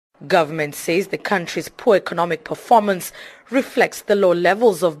Government says the country's poor economic performance reflects the low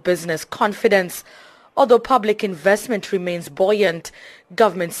levels of business confidence. Although public investment remains buoyant,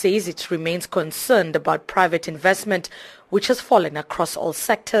 government says it remains concerned about private investment, which has fallen across all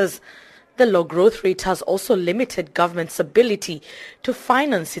sectors. The low growth rate has also limited government's ability to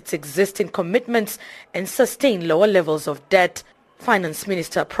finance its existing commitments and sustain lower levels of debt. Finance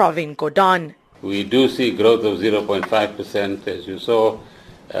Minister Pravin Gordhan. We do see growth of 0.5%, as you saw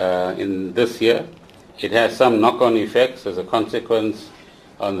in this year. It has some knock-on effects as a consequence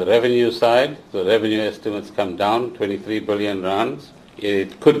on the revenue side. The revenue estimates come down 23 billion rands.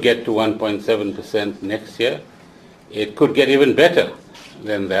 It could get to 1.7% next year. It could get even better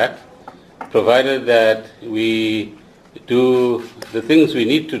than that, provided that we do the things we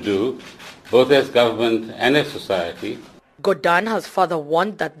need to do, both as government and as society. Gordhan has further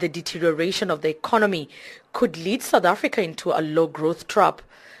warned that the deterioration of the economy could lead South Africa into a low-growth trap.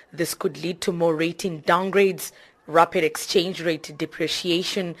 This could lead to more rating downgrades, rapid exchange rate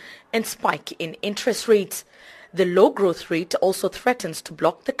depreciation, and spike in interest rates. The low growth rate also threatens to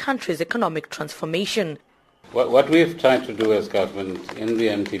block the country's economic transformation. What we've tried to do as government in the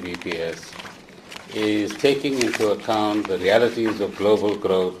MTBPS is taking into account the realities of global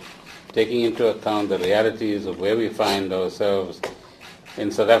growth, taking into account the realities of where we find ourselves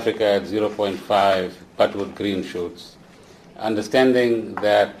in South Africa at 0.5, but with green shoots, understanding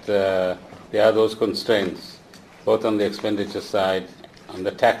that there are those constraints, both on the expenditure side, on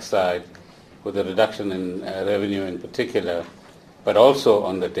the tax side, with a reduction in revenue in particular, but also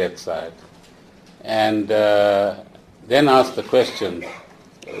on the debt side. And then ask the question,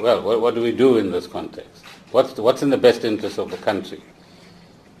 well, what do we do in this context? What's in the best interest of the country?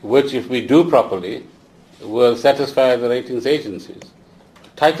 Which, if we do properly, will satisfy the ratings agencies.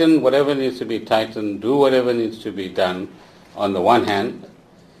 Tighten whatever needs to be tightened, do whatever needs to be done on the one hand,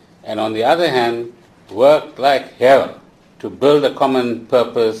 and on the other hand, work like hell to build a common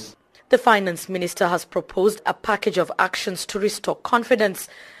purpose. The Finance Minister has proposed a package of actions to restore confidence.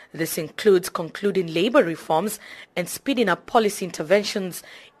 This includes concluding labour reforms and speeding up policy interventions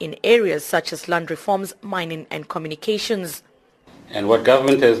in areas such as land reforms, mining and communications. And what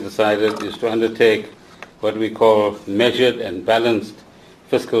government has decided is to undertake what we call measured and balanced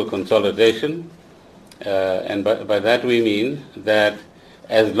fiscal consolidation. And by that we mean that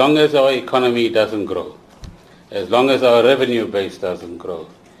as long as our economy doesn't grow, as long as our revenue base doesn't grow,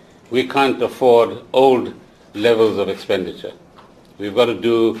 we can't afford old levels of expenditure. We've got to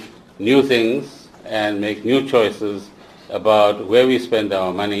do new things and make new choices about where we spend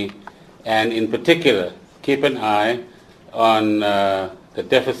our money, and in particular, keep an eye on the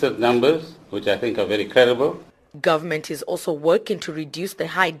deficit numbers, which I think are very credible. Government is also working to reduce the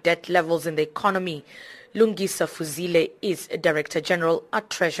high debt levels in the economy. Lungisa Fuzile is Director General at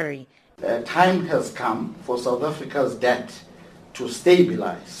Treasury. Time has come for South Africa's debt to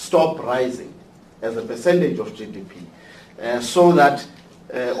stabilize, stop rising as a percentage of GDP, so that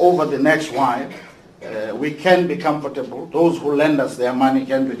over the next while we can be comfortable, those who lend us their money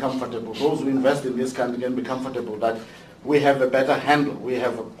can be comfortable, those who invest in this country can be comfortable that we have a better handle, we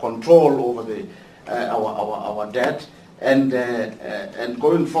have a control over our debt, and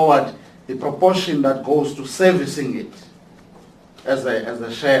going forward, the proportion that goes to servicing it as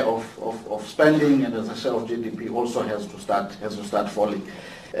a share of spending and as a share of GDP also has to start falling.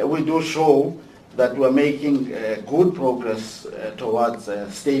 We do show that we're making good progress towards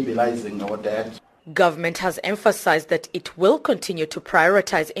stabilizing our debt. Government has emphasized that it will continue to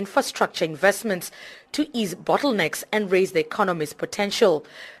prioritize infrastructure investments to ease bottlenecks and raise the economy's potential.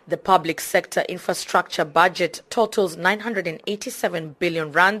 The public sector infrastructure budget totals 987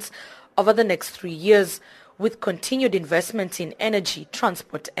 billion rands over the next 3 years, with continued investments in energy,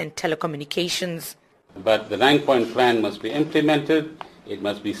 transport and telecommunications. But the 9-point plan must be implemented. It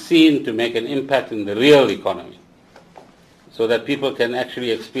must be seen to make an impact in the real economy so that people can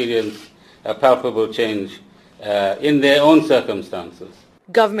actually experience a palpable change in their own circumstances.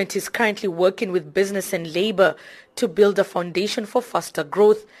 Government is currently working with business and labour to build a foundation for faster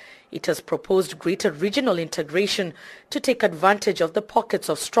growth. It has proposed greater regional integration to take advantage of the pockets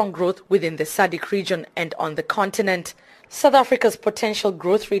of strong growth within the SADC region and on the continent. South Africa's potential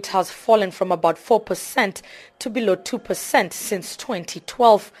growth rate has fallen from about 4% to below 2% since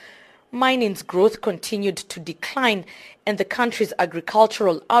 2012. Mining's growth continued to decline and the country's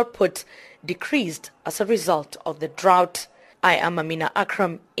agricultural output decreased as a result of the drought. I am Amina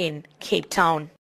Akram in Cape Town.